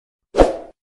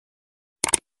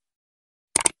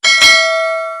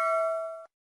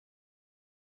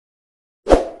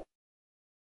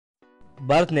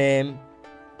Birth name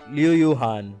Liu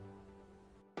Yuhan.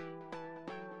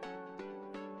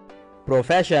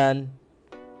 Profession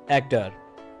actor.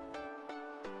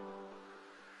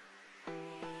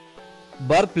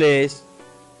 Birthplace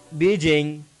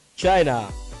Beijing, China.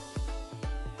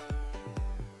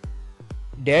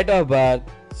 Date of birth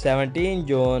 17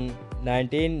 June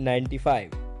 1995.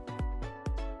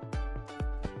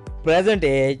 Present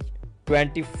age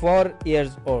 24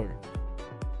 years old.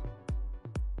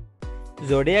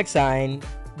 Zodiac sign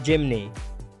Gemini.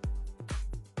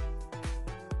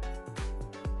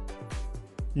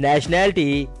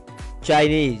 Nationality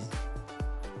Chinese.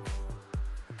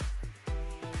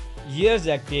 Years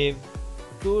active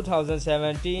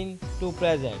 2017 to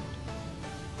present.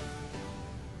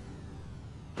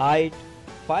 Height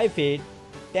 5 feet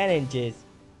 10 inches.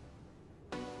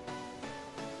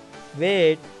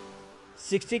 Weight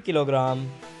 60 kilogram.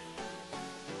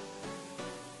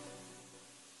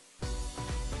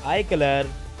 Eye color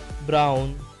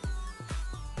brown.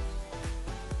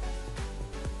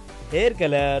 Hair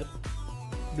color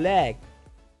black.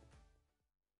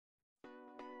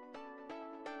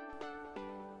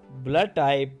 Blood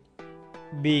type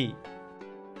B.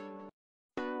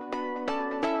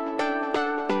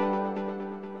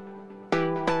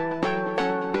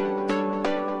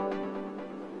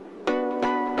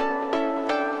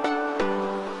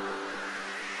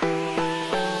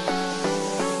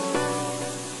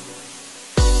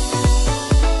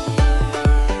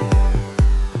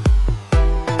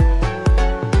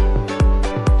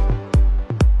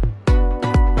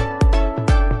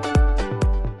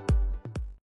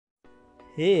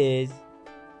 He is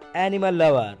animal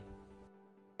lover.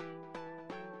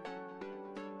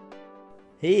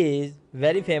 He is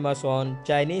very famous on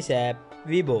Chinese app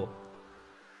Weibo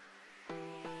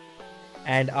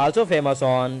and also famous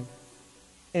on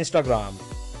Instagram.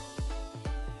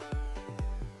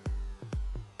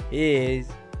 He is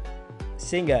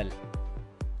single.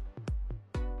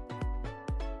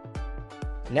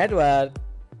 Net worth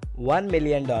 $1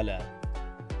 million.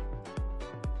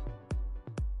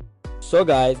 So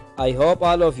guys, I hope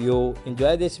all of you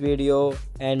enjoy this video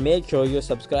and make sure you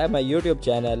subscribe my YouTube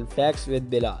channel Facts with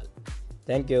Bilal.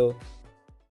 Thank you.